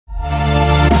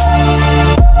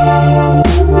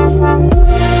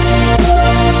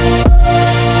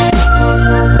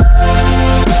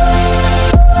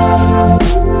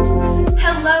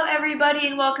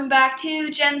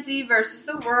Lindsay versus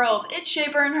the world. It's Shay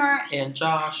Bernhardt. And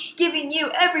Josh. Giving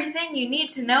you everything you need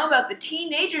to know about the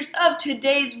teenagers of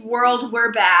today's world.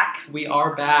 We're back. We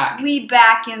are back. We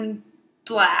back in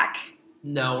black.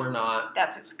 No, we're not.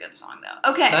 That's a good song,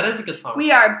 though. Okay. That is a good song.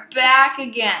 We are back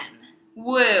again.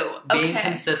 Woo. Being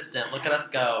consistent. Look at us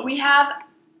go. We have...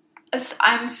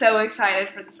 I'm so excited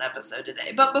for this episode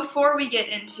today. But before we get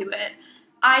into it,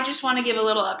 I just want to give a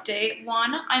little update.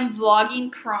 One, I'm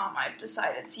vlogging prom, I've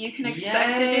decided. So you can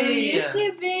expect a new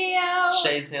YouTube video.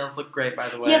 Shay's nails look great, by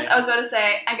the way. Yes, I was about to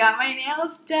say, I got my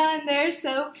nails done. They're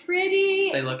so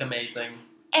pretty. They look amazing.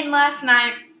 And last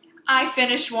night, I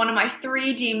finished one of my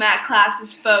 3 DMAT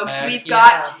classes, folks. We've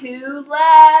got 2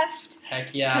 left.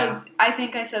 Heck yeah. Because I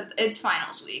think I said it's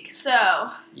finals week. So,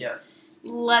 yes.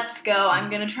 Let's go. I'm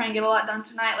going to try and get a lot done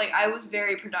tonight. I was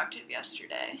very productive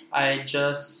yesterday.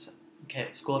 Okay,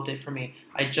 school update for me.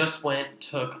 I just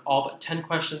took all but 10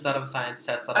 questions out of a science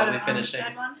test that I'll be finishing.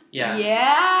 One? Yeah.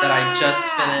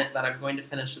 That I'm going to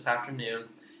finish this afternoon.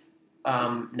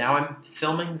 Now I'm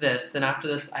filming this. Then after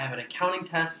this, I have an accounting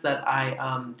test that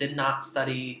I did not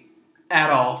study at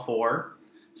all for.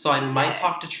 So I might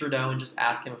talk to Trudeau and just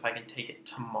ask him if I can take it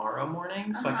tomorrow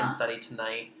morning so I can study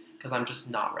tonight because I'm just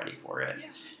not ready for it. Yeah.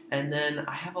 And then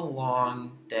I have a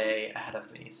long day ahead of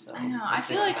me, so... I know. I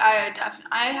feel like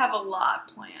I have a lot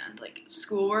planned,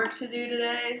 schoolwork to do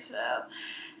today, so...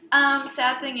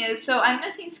 Sad thing is, so I'm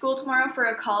missing school tomorrow for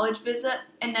a college visit,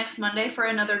 and next Monday for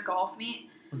another golf meet.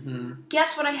 Mm-hmm.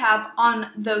 Guess what I have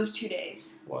on those 2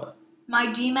 days? What? My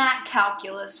DMAT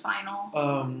calculus final.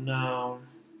 Oh, no.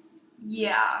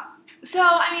 Yeah. So,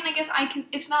 I guess I can...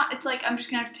 it's I'm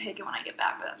just gonna have to take it when I get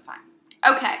back, but that's fine.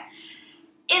 Okay.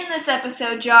 In this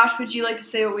episode, Josh, would you like to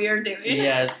say what we are doing?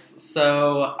 Yes.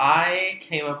 So I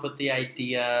came up with the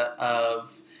idea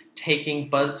of taking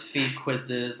Buzzfeed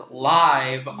quizzes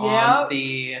live on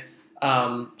the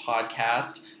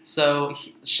podcast. So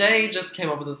Shay just came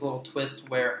up with this little twist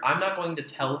where I'm not going to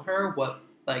tell her what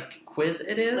quiz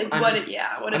it is.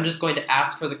 I'm just going to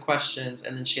ask her the questions,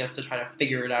 and then she has to try to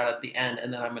figure it out at the end,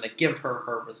 and then I'm going to give her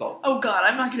her results. Oh God,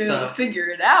 I'm not going to be able to figure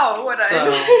it out.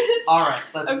 All right,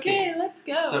 let's see. Okay, let's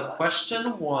go. So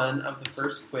question 1 of the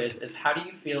first quiz is, how do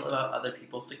you feel about other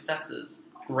people's successes?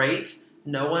 Great.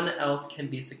 No one else can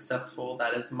be successful.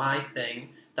 That is my thing.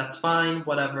 That's fine,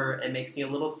 whatever. It makes me a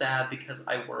little sad because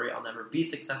I worry I'll never be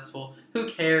successful. Who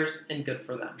cares? And good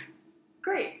for them.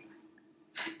 Great.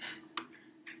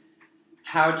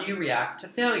 How do you react to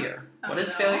failure? What is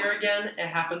no. failure again? It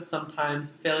happens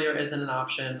sometimes. Failure isn't an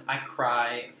option. I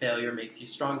cry. Failure makes you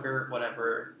stronger.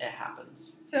 Whatever, it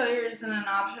happens. Failure isn't an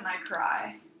option. I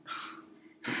cry.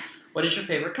 What is your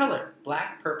favorite color?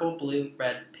 Black, purple, blue,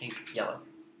 red, pink, yellow.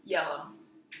 Yellow.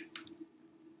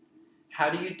 How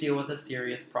do you deal with a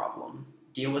serious problem?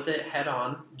 Deal with it head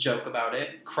on. Joke about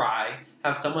it. Cry.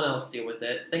 Have someone else deal with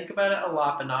it. Think about it a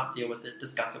lot but not deal with it.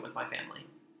 Discuss it with my family.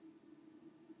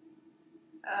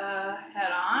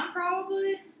 Head on,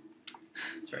 probably.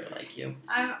 It's very like you.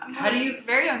 I'm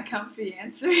very uncomfy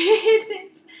answering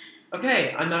things.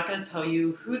 Okay, I'm not going to tell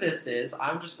you who this is.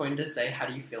 I'm just going to say, how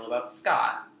do you feel about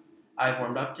Scott? I've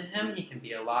warmed up to him. He can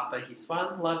be a lot, but he's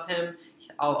fun. Love him.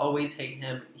 I'll always hate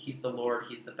him. He's the Lord.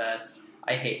 He's the best.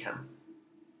 I hate him.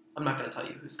 I'm not going to tell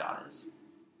you who Scott is.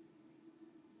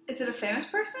 Is it a famous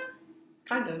person?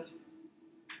 Kind of.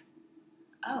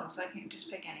 Oh, so I can just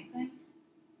pick anything?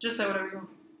 Just say whatever you want.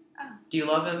 Oh. Do you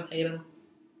love him? Hate him?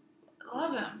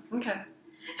 Love him. Okay.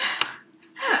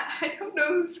 I don't know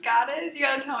who Scott is. You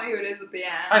gotta tell me who it is at the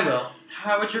end. I will.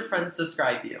 How would your friends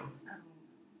describe you?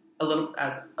 Oh.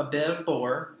 As a bit of a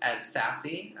bore, as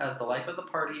sassy, as the life of the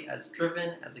party, as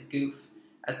driven, as a goof,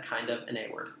 as kind of an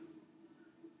A-word.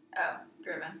 Oh,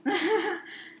 driven.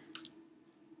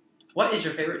 What is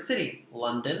your favorite city?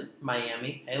 London,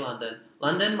 Miami, hey London.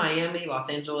 London, Miami, Los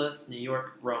Angeles, New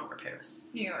York, Rome, or Paris?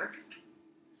 New York.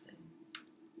 Same.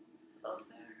 Love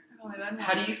there. I've only been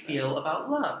How do you feel about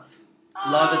love?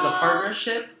 Aww. Love is a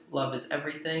partnership. Love is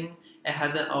everything. It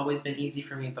hasn't always been easy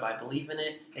for me, but I believe in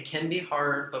it. It can be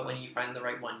hard, but when you find the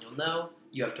right one, you'll know.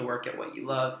 You have to work at what you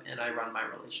love, and I run my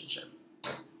relationship.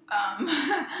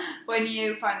 When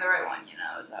you find the right one,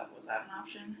 was that an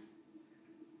option?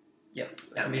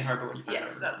 Yes, it can be hard, but when you find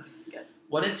Yes, that's good.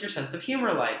 What is your sense of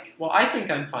humor like? Well, I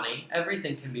think I'm funny.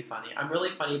 Everything can be funny. I'm really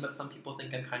funny, but some people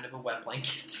think I'm kind of a wet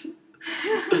blanket.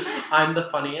 I'm the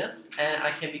funniest, and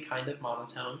I can be kind of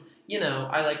monotone.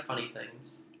 I like funny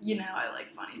things. I like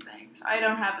funny things. I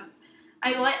don't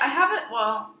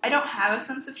have a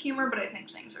sense of humor, but I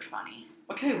think things are funny.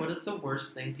 Okay, what is the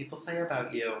worst thing people say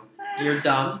about you? You're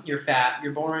dumb, you're fat,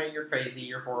 you're boring, you're crazy,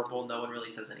 you're horrible, no one really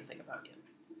says anything about you.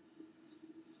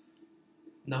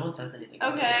 No one says anything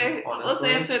about Okay, you, honestly.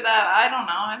 let's answer that. I don't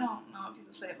know what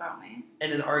people say about me.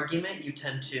 In an argument, you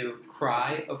tend to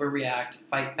cry, overreact,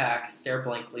 fight back, stare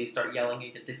blankly, start yelling,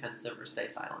 and get defensive, or stay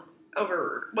silent.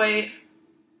 Wait.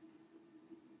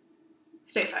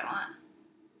 Stay silent.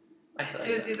 I feel like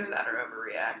it was either that or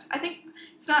overreact. I think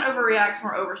it's not overreact,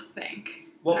 more overthink.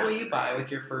 What would you buy with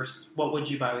your first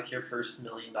 $1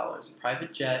 million? A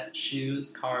private jet, shoes,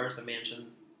 cars, a mansion,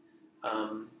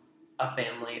 a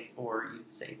family, or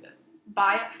you'd save it?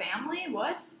 Buy a family?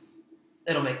 What?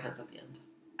 It'll make sense at the end.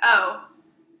 Oh.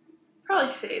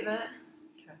 Probably save it.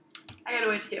 Okay. I gotta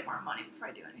wait to get more money before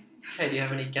I do anything. Okay, do you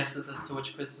have any guesses as to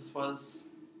which quiz this was?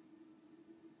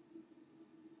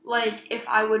 Like, if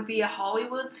I would be a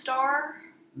Hollywood star?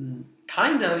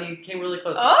 Kind of. You came really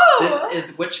close. Oh! This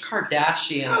is which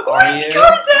Kardashian are Which you?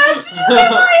 Kardashian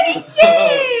am I?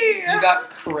 Yay! You got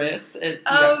Kris.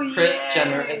 Kris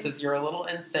Jenner. It says you're a little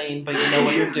insane, but you know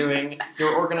what you're doing.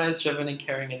 You're organized, driven, and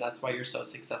caring, and that's why you're so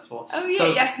successful. Oh, yeah. So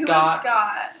Who is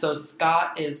Scott? So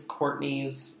Scott is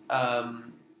Courtney's...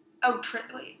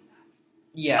 wait.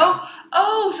 Yeah.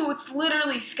 Oh, so it's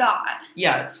literally Scott.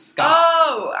 Yeah, it's Scott.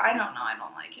 Oh, I don't know. I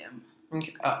don't like him.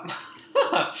 Okay.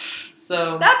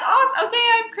 So that's awesome. Okay,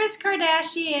 I'm Kris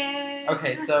Kardashian.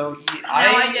 Okay, so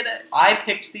I get it. I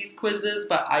picked these quizzes,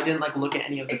 but I didn't look at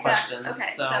any of the questions. Okay,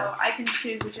 so I can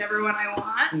choose whichever one I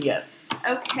want. Yes.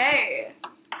 Okay.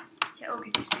 Oh,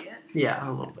 can you see it? Yeah,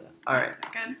 a little bit. All right. Is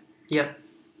that good? Yep.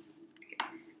 Okay.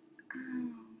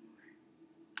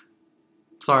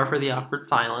 Sorry for the awkward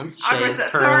silence. Shay is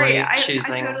currently Sorry,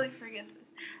 choosing. I totally forget this.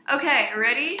 Okay,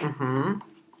 ready? Mm-hmm.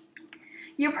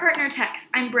 Your partner texts,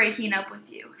 "I'm breaking up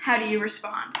with you." How do you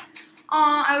respond?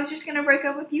 "Aw, I was just gonna break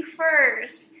up with you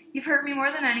first. You've hurt me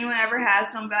more than anyone ever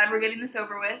has, so I'm glad we're getting this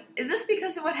over with. Is this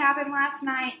because of what happened last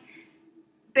night?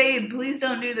 Babe, please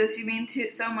don't do this. You mean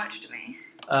so much to me."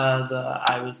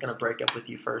 I was gonna break up with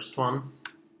you first one.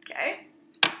 Okay.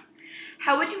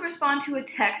 How would you respond to a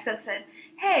text that said,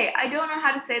 "Hey, I don't know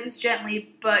how to say this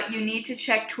gently, but you need to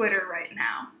check Twitter right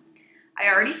now. I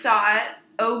already saw it.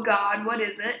 Oh God, what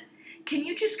is it? Can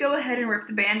you just go ahead and rip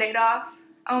the Band-Aid off?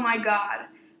 Oh my God.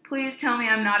 Please tell me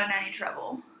I'm not in any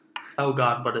trouble." Oh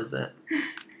God, what is it?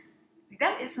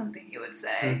 That is something you would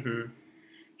say. Mm-hmm.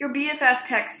 Your BFF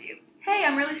texts you, "Hey,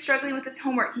 I'm really struggling with this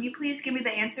homework. Can you please give me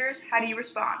the answers?" How do you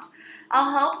respond?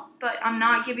 "I'll help, but I'm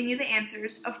not giving you the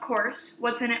answers. Of course.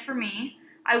 What's in it for me?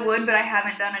 I would, but I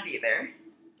haven't done it either."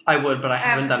 I would, but I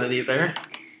haven't done it either.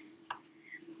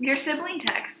 Your sibling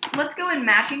texts, "Let's go in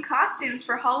matching costumes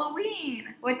for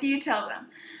Halloween." What do you tell them?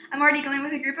 "I'm already going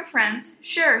with a group of friends."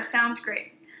 "Sure, sounds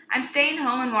great. I'm staying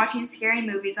home and watching scary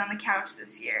movies on the couch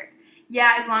this year."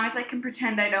 "Yeah, as long as I can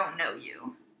pretend I don't know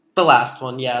you." The last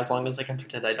one, yeah, as long as I can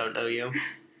pretend I don't know you.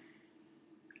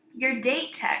 Your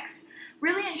date text,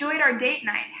 "Really enjoyed our date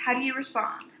night. How do you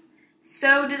respond?"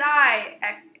 "So did I!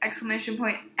 Exclamation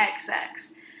point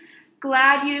XX.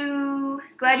 Glad you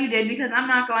did, because I'm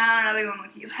not going on another one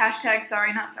with you. Hashtag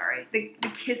sorry, not sorry." The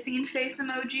kissing face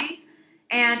emoji.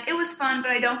 "And it was fun,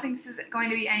 but I don't think this is going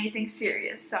to be anything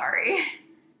serious. Sorry."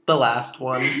 The last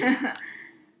one.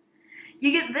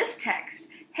 You get this text.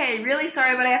 "Hey, really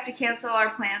sorry, but I have to cancel our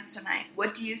plans tonight.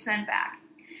 What do you send back?"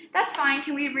 "That's fine.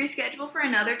 Can we reschedule for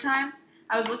another time?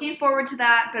 I was looking forward to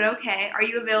that, but okay. Are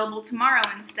you available tomorrow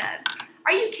instead?"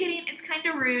 "Are you kidding? It's kind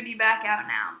of rude you back out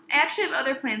now. I actually have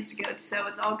other plans to go to, so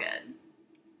it's all good."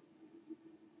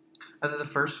 Either the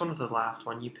first one or the last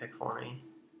one. You pick for me.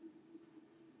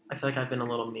 I feel like I've been a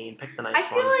little mean. Pick the nice one. I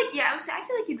feel like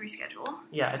you'd reschedule.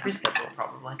 Yeah, I'd reschedule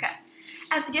probably. Okay.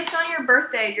 As a gift on your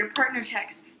birthday, your partner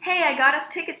texts, "Hey, I got us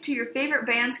tickets to your favorite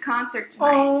band's concert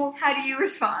tonight." Oh. How do you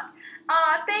respond?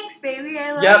 "Aw, thanks, baby.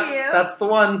 I love you." Yep, that's the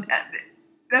one.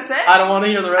 That's it? I don't want to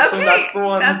hear the rest of them. That's the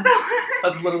one. That's the one.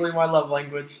 That's literally my love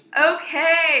language.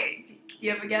 Okay. Do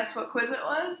you have a guess what quiz it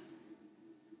was?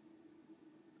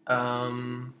 I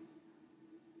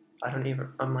don't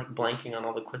even... I'm blanking on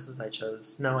all the quizzes I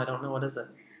chose. No, I don't know. What is it?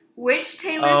 Which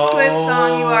Taylor Swift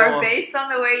song you are based on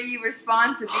the way you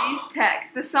respond to these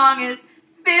texts. The song is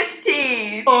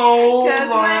 15. Oh my 'Cause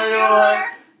when God.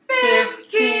 you're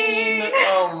 15.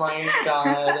 Oh my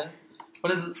God.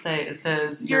 What does it say? It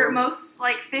says... You're most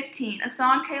like 15, a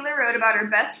song Taylor wrote about her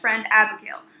best friend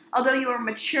Abigail. Although you are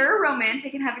mature,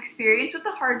 romantic, and have experience with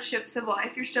the hardships of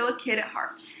life, you're still a kid at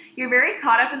heart. You're very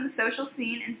caught up in the social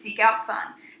scene and seek out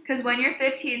fun. Because when you're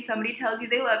 15, somebody tells you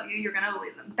they love you, you're going to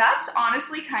believe them. That's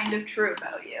honestly kind of true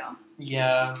about you.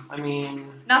 Yeah, I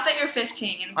mean... Not that you're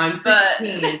 15. I'm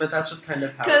 16, but that's just kind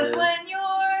of how it is. Because when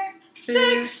you're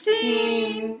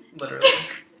 16... Literally.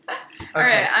 Okay.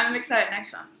 Alright, I'm excited.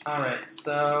 Next one. Alright,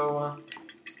 so...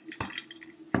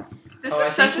 This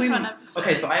is such a fun episode.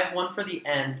 Okay, so I have one for the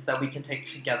end that we can take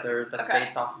together that's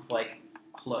based off of, like,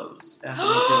 clothes. It has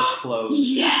something to do with clothes.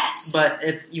 Yes!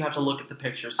 But you have to look at the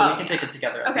picture, so we can take it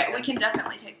together. Okay, we can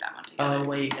definitely take that one together. Oh,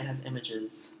 wait, it has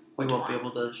images. We won't be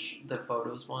able to, the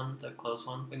photos one, the clothes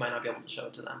one, we might not be able to show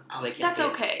it to them. They can't That's see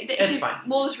okay. It's fine.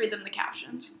 We'll just read them the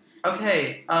captions.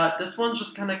 Okay, this one's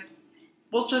just kind of,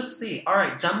 we'll just see.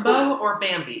 Alright, Dumbo or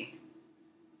Bambi?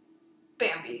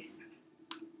 Bambi.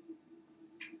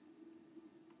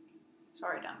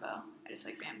 Sorry, Dumbo. I just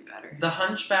like Bambi better. The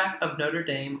Hunchback of Notre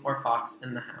Dame or Fox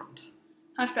and the Hound?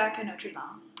 Hunchback of Notre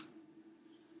Dame.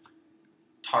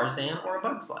 Tarzan or A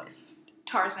Bug's Life?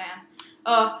 Tarzan.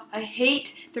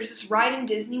 There's this ride in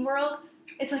Disney World.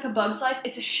 It's like A Bug's Life.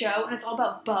 It's a show, and it's all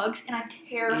about bugs, and I'm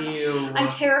terrified. Ew. I'm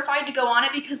terrified to go on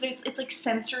it because it's like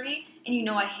sensory, and you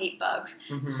know I hate bugs.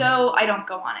 Mm-hmm. So I don't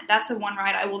go on it. That's the one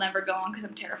ride I will never go on because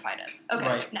I'm terrified of. Okay,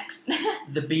 right. Next.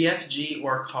 The BFG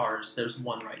or Cars? There's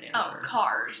one right answer. Oh,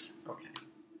 Cars. Okay.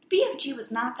 The BFG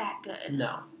was not that good.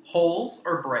 No. Holes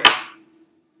or Brave?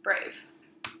 Brave.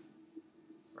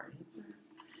 Right answer.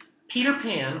 Peter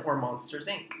Pan or Monsters,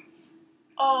 Inc.?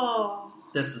 Oh.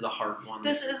 This is a hard one.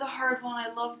 This is a hard one.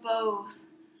 I love both.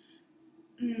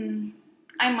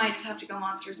 I might just have to go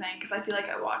Monsters, Inc. because I feel like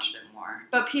I watched it more.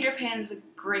 But Peter Pan is a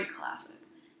great classic.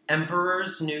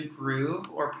 Emperor's New Groove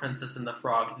or Princess and the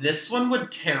Frog? This one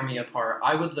would tear me apart.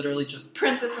 I would literally just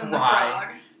Princess cry. and the Frog.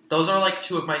 Those are like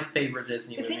two of my favorite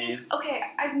Disney movies. The thing is, okay,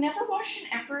 I've never watched an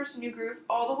Emperor's New Groove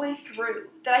all the way through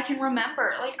that I can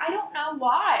remember. Like, I don't know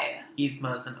why.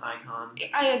 Yzma's an icon.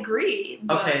 I agree.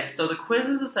 But... Okay, so the quiz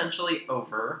is essentially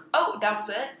over. Oh, that was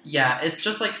it? Yeah, it's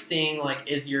just like seeing, like,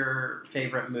 is your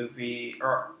favorite movie,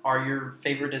 or are your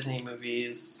favorite Disney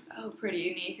movies... Oh, pretty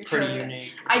unique. You're pretty totally...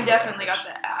 unique. I definitely got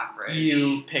the average.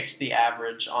 You picked the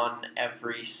average on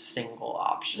every single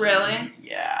option. Really?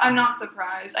 Yeah. I'm not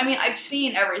surprised. I mean, I've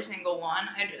seen every single one.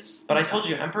 But I told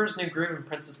you, Emperor's New Groove and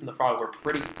Princess and the Frog were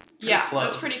pretty close. Yeah,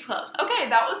 that's pretty close. Okay,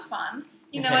 that was fun.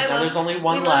 You know, I love... there's only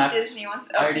one left. left. Disney ones.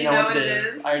 I Oh, already you know what it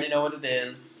is. I already know what it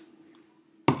is.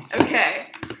 Okay.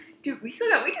 Dude, we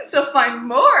can still find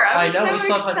more. I know, so we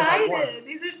still have to find more.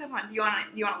 These are so fun. Do you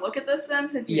want to look at this then,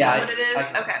 since you know what it is?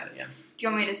 Okay. Yeah. Do you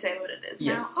want me to say what it is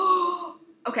yes. now?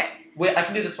 Okay. Wait, I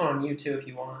can do this one on you too if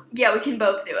you want. Yeah, we can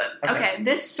both do it. Okay.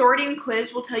 This sorting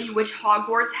quiz will tell you which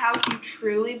Hogwarts house you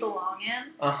truly belong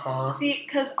in. Uh-huh. See,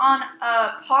 because on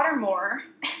Pottermore,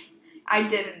 I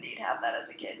did indeed have that as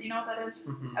a kid. Do you know what that is?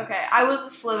 Mm-hmm. Okay, I was a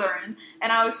Slytherin,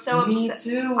 and I was so upset. Me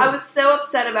too. I was so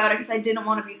upset about it because I didn't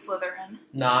want to be Slytherin.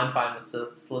 No, I'm fine with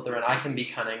Slytherin. I can be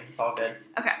cunning. It's all good.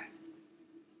 Okay.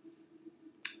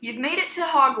 You've made it to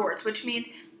Hogwarts, which means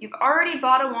you've already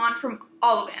bought a wand from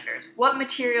Ollivanders. What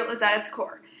material is at its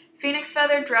core? Phoenix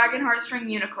feather, dragon heartstring,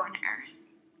 unicorn hair.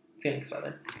 Phoenix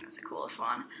feather. That's the coolest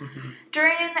one. Mm-hmm.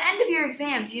 During the end of your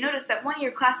exams, you notice that one of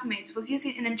your classmates was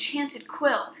using an enchanted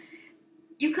quill.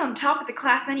 You come top of the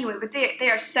class anyway, but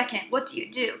they are second. What do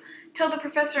you do? Tell the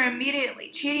professor immediately.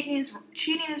 Cheating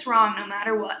is wrong no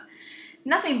matter what.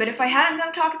 Nothing, but if I hadn't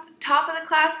come top of the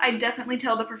class, I'd definitely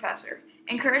tell the professor.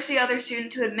 Encourage the other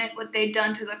student to admit what they'd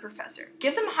done to the professor.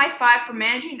 Give them a high five for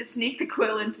managing to sneak the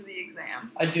quill into the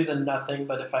exam. I'd do the nothing,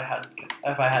 but if I hadn't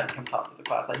come top of the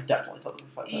class, I'd definitely tell the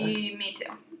professor. Me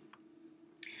too.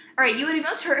 Alright, you would be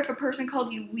most hurt if a person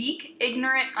called you weak,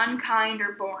 ignorant, unkind,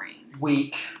 or boring.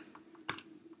 Weak.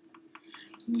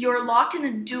 You're locked in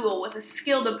a duel with a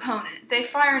skilled opponent. They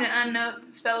fire an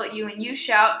unknown spell at you and you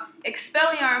shout,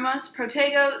 Expelliarmus,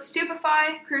 Protego,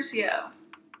 Stupefy, Crucio.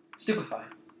 Stupefy.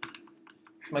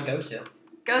 It's my go-to.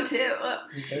 Go-to.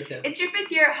 Go-to. It's your 5th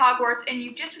year at Hogwarts and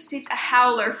you've just received a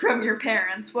howler from your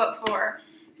parents. What for?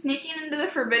 Sneaking into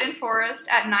the Forbidden Forest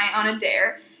at night on a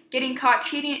dare. Getting caught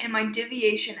cheating in my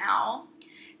Deviation Owl.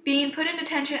 Being put in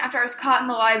detention after I was caught in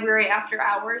the library after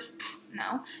hours.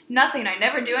 No. Nothing. I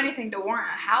never do anything to warrant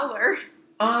a howler.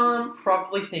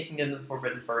 Probably sneaking into the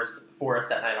Forbidden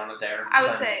Forest at night on a dare. I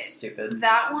would say stupid.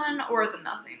 That one or the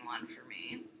nothing one for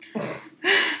me.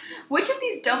 Which of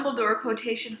these Dumbledore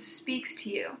quotations speaks to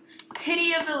you?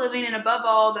 Pity of the living and above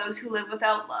all those who live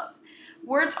without love.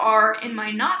 Words are, in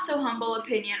my not so humble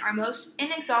opinion, our most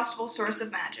inexhaustible source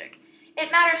of magic.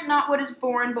 It matters not what is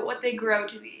born, but what they grow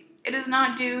to be. It is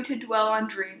not due to dwell on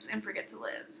dreams and forget to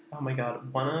live. Oh my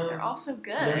god, They're all so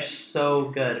good. They're so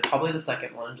good. Probably the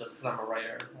second one, just because I'm a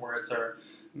writer. Words are,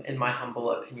 in my humble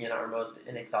opinion, our most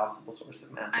inexhaustible source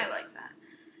of magic. I like that.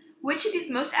 Which of these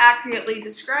most accurately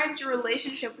describes your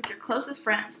relationship with your closest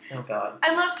friends? Oh god.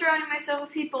 I love surrounding myself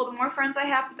with people. The more friends I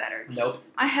have, the better. Nope.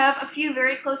 I have a few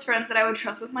very close friends that I would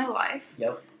trust with my life.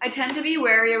 Yep. I tend to be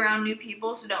wary around new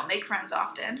people, so don't make friends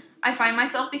often. I find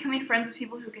myself becoming friends with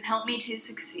people who can help me to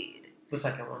succeed. The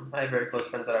second one. I have very close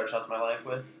friends that I would trust my life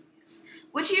with.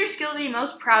 Which of your skills are you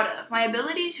most proud of? My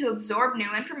ability to absorb new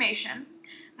information,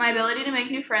 my ability to make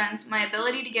new friends, my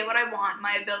ability to get what I want,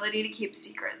 my ability to keep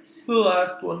secrets. The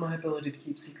last one, my ability to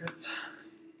keep secrets.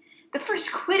 The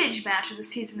first Quidditch match of the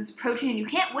season is approaching and you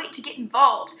can't wait to get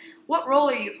involved. What role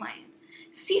are you playing?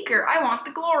 Seeker, I want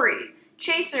the glory.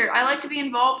 Chaser, I like to be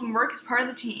involved and work as part of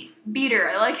the team. Beater,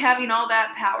 I like having all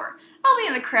that power. I'll be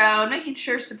in the crowd, making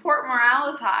sure support morale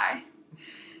is high.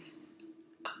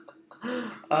 I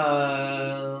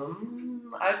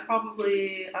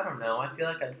don't know. I feel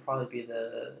like I'd probably be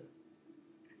the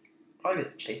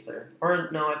chaser. Or,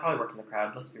 no, I'd probably work in the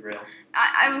crowd. Let's be real.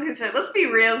 I was going to say, let's be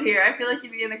real here. I feel like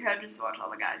you'd be in the crowd just to watch all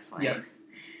the guys play. Yep.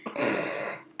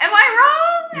 Am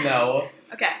I wrong? No.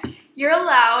 Okay. You're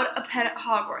allowed a pet at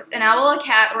Hogwarts. An owl, a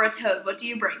cat, or a toad. What do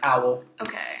you bring? Owl.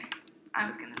 Okay. I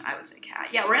would say cat.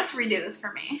 Yeah, we're going to have to redo this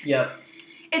for me. Yep.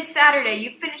 It's Saturday.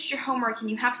 You've finished your homework and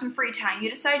you have some free time. You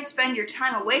decide to spend your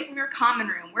time away from your common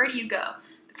room. Where do you go?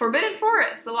 The Forbidden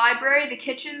Forest, the library, the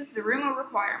kitchens, the room of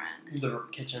requirement. The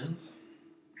kitchens.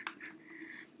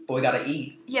 Boy, gotta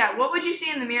eat. Yeah, what would you see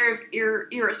in the mirror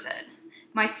if Iris-Ed?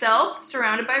 Myself,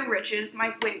 surrounded by riches.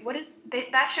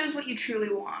 That shows what you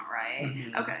truly want, right?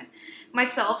 Mm-hmm. Okay.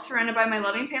 Myself, surrounded by my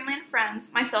loving family and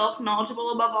friends. Myself,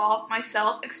 knowledgeable above all.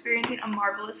 Myself, experiencing a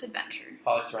marvelous adventure.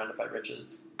 Probably surrounded by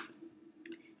riches.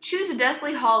 Choose a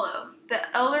Deathly Hallow,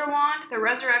 the Elder Wand, the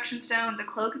Resurrection Stone, the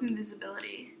Cloak of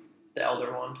Invisibility. The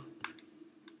Elder Wand.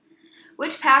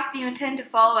 Which path do you intend to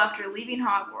follow after leaving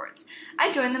Hogwarts?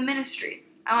 I joined the Ministry.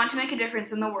 I want to make a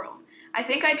difference in the world. I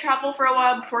think I'd travel for a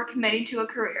while before committing to a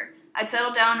career. I'd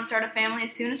settle down and start a family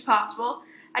as soon as possible.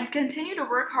 I'd continue to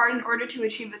work hard in order to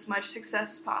achieve as much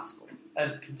success as possible.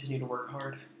 I'd continue to work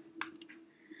hard.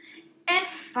 And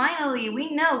finally,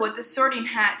 we know what the Sorting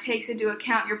Hat takes into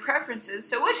account your preferences,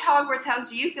 so which Hogwarts house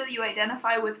do you feel you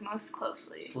identify with most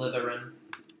closely? Slytherin.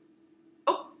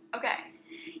 Oh, okay.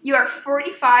 You are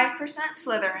 45%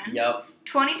 Slytherin, Yep.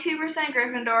 22%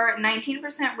 Gryffindor, 19%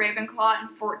 Ravenclaw, and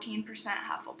 14%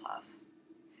 Hufflepuff.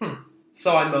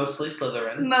 So I'm mostly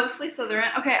Slytherin. Mostly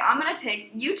Slytherin. Okay, I'm going to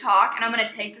take, you talk, and I'm going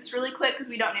to take this really quick because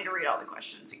we don't need to read all the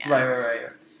questions again. Right.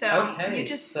 So, Okay, you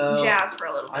just so jazz for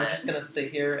a little bit. I'm just gonna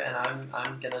sit here and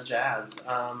I'm gonna jazz.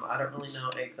 I don't really know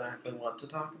exactly what to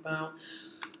talk about.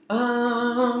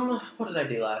 What did I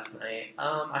do last night?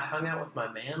 I hung out with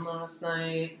my man last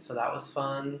night, so that was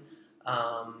fun.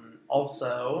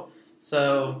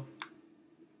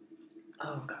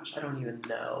 Oh gosh, I don't even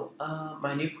know.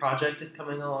 My new project is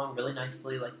coming along really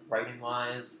nicely, like writing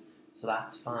wise, so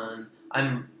that's fun.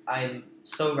 I'm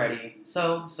so ready,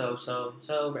 so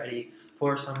ready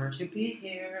for summer to be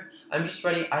here. I'm just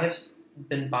ready. I have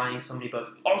been buying so many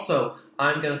books. Also,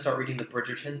 I'm going to start reading the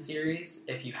Bridgerton series.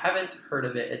 If you haven't heard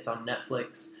of it, it's on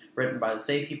Netflix, written by the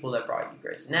same people that brought you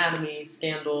Grey's Anatomy,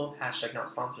 Scandal, # not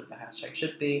sponsored, but #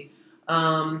 should be.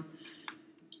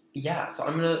 Yeah, so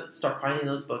I'm going to start finding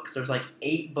those books. There's like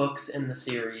 8 books in the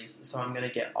series, so I'm going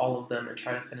to get all of them and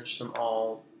try to finish them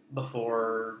all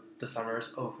before the summer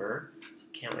is over. So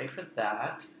can't wait for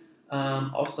that.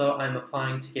 Also, I'm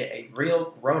applying to get a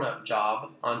real grown-up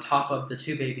job on top of the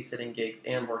 2 babysitting gigs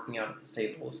and working out at the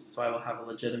stables. So I will have a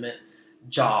legitimate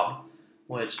job,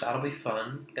 which that'll be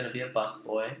fun. Gonna be a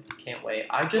busboy. Can't wait.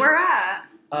 Where at?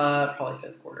 Probably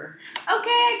 5th quarter. Okay,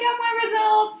 I got my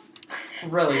results.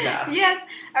 Really fast. Yes.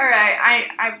 All right.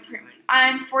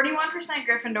 I'm 41%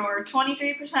 Gryffindor,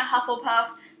 23%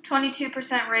 Hufflepuff, 22%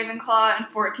 Ravenclaw, and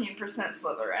 14%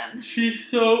 Slytherin. She's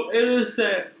so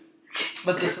innocent.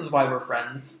 But this is why we're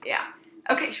friends. Yeah.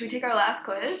 Okay, should we take our last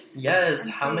quiz? Yes.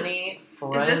 How many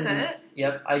friends? Is this it?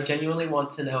 Yep. I genuinely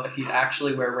want to know if you'd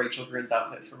actually wear Rachel Green's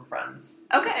outfit from Friends.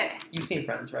 Okay. You've seen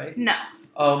Friends, right? No.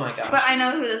 Oh my gosh. But I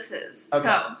know who this is. Okay.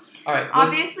 So, all right.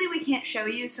 obviously we can't show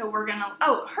you, so we're gonna.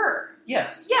 Oh, her.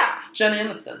 Yes. Yeah. Jen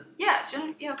Aniston. Yeah.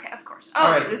 Yeah. Okay. Of course. All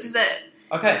Oh, right. this is it.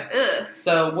 Okay. Ugh.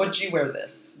 So, would you wear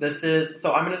this? This is.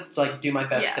 So, I'm gonna do my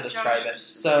best to describe it.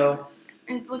 So.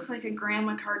 It looks like a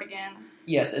grandma cardigan.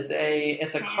 Yes, it's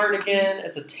a cardigan.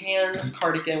 It's a tan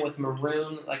cardigan with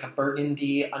maroon, like a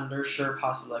burgundy undershirt,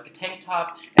 possibly like a tank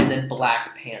top, and then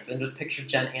black pants. And just picture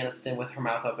Jen Aniston with her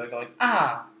mouth open, going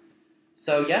ah.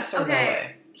 So yes or no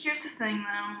way? Here's the thing,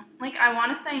 though. Like, I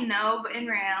want to say no, but in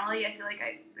reality, I feel like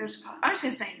I'm just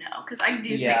gonna say no because I think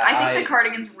the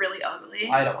cardigan's really ugly.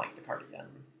 I don't like the cardigan.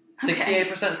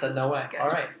 68% said no way. Good. All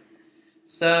right.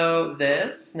 So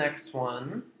this next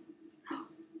one.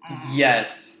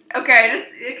 Yes. Okay,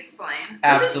 just explain.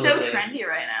 Absolutely. This is so trendy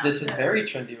right now. This is very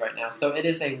trendy right now. So it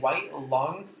is a white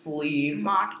long sleeve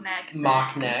mock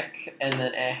neck, and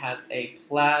then it has a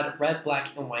plaid red, black,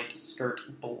 and white skirt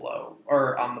below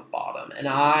or on the bottom, and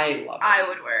I love it. I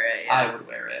would wear it. Yeah. I would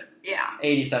wear it. Yeah.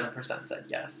 87% said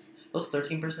yes. Those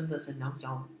 13% that said no,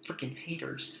 y'all freaking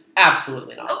haters.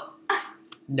 Absolutely not. Oh.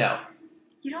 No.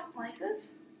 You don't like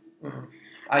this? Mm-mm.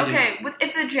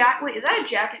 If the jacket, wait, is that a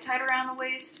jacket tied around the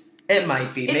waist? It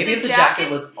might be. Maybe if the jacket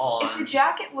was on. If the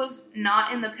jacket was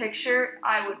not in the picture,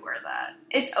 I would wear that.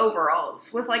 It's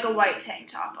overalls with like a white tank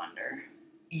top under.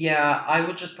 Yeah, I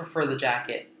would just prefer the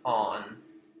jacket on.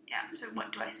 Yeah, so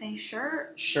what do I say?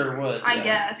 Shirt? Sure would. I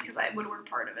guess, because I would wear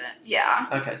part of it. Yeah.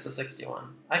 Okay, so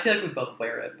 61. I feel like we both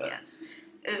wear it, but. Yes.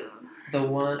 Ooh.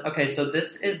 Okay, so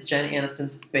this is Jen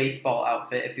Aniston's baseball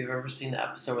outfit. If you've ever seen the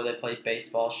episode where they played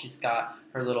baseball, she's got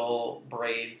her little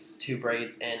braids, 2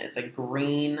 braids, and it's a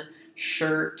green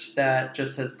shirt that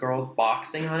just says girls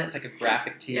boxing on it. It's like a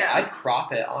graphic tee. Yeah. I'd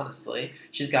crop it, honestly.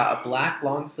 She's got a black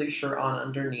long sleeve shirt on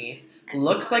underneath.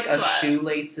 Looks like a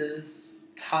shoelaces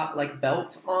top, like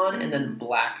belt on, and then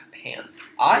black pants.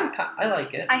 I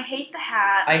like it. I hate the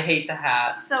hat. I hate the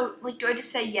hat. So, like, do I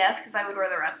just say yes because I would wear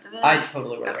the rest of it? I'd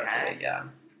totally wear the rest of it, yeah.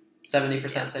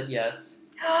 70% said yes.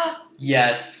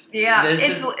 Yes. Yeah,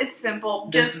 it's simple.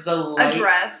 This is a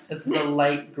dress. This is a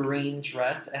light green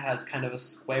dress. It has kind of a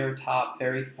square top,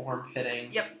 very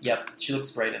form-fitting. Yep. She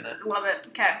looks great in it. Love it.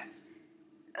 Okay.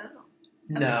 Oh.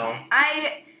 No.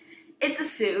 Okay. It's a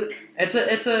suit. It's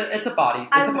a body.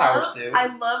 It's a power suit. I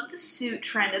love the suit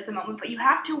trend at the moment, but you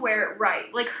have to wear it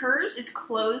right. Like hers is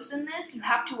closed in this. You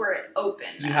have to wear it open.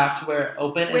 You have to wear it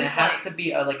open, and it has to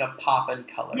be like a pop in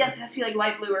color. Yes, it has to be like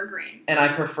light blue or green. And I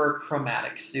prefer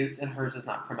chromatic suits, and hers is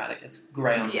not chromatic. It's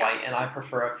gray on white, and I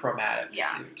prefer a chromatic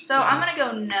suit. So I'm gonna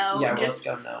go no. Yeah, let's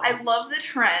go no. I love the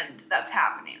trend that's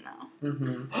happening though.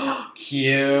 Mm-hmm.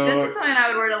 Cute. This is something I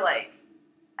would wear to like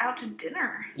out to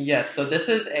dinner. Yes, so this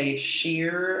is a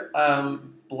sheer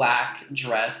black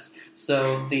dress.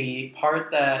 So the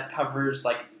part that covers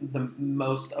like the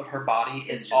most of her body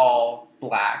is all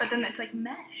black. But then it's like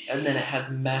mesh. And then it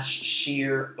has mesh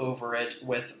sheer over it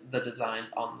with the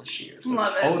designs on the sheer. So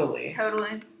Love it.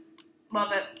 Totally.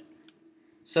 Love it.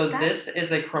 So this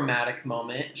is a chromatic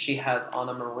moment. She has on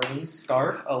a maroon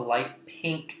scarf, a light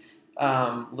pink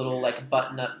little like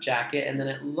button-up jacket, and then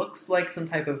it looks like some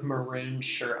type of maroon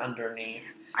shirt underneath.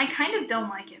 I kind of don't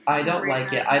like it. I don't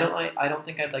like it. I don't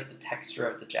think I'd like the texture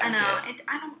of the jacket. I know.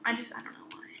 I don't know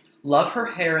why. Love her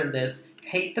hair in this.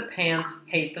 Hate the pants.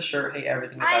 Hate the shirt. Hate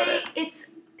everything about it.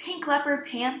 It's pink leopard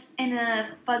pants and a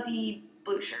fuzzy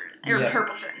blue shirt or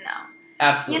purple shirt. No.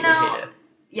 Absolutely hate it.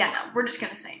 Yeah, no. We're just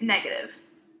gonna say negative.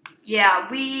 Yeah,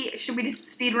 should we just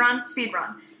speed run? Speed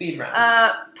run.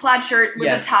 Plaid shirt with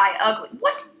a tie. Ugly.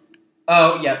 What?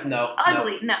 Oh, yep, no.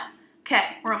 Ugly, no.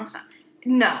 Okay, we're almost done.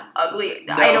 No, ugly.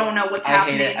 No. I don't know what's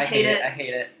happening. I hate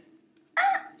it.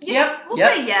 We'll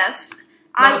say yes.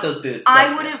 Not with those boots.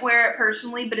 I wouldn't wear it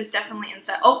personally, but it's definitely in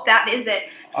style. Oh, that is it.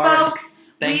 Folks,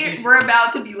 we're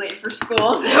about to be late for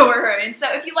school, so we're hurrying. So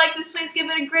if you like this, please give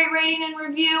it a great rating and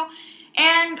review.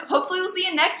 And hopefully we'll see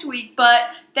you next week.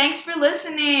 But thanks for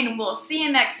listening. We'll see you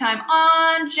next time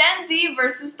on Gen Z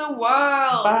versus the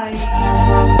World.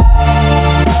 Bye.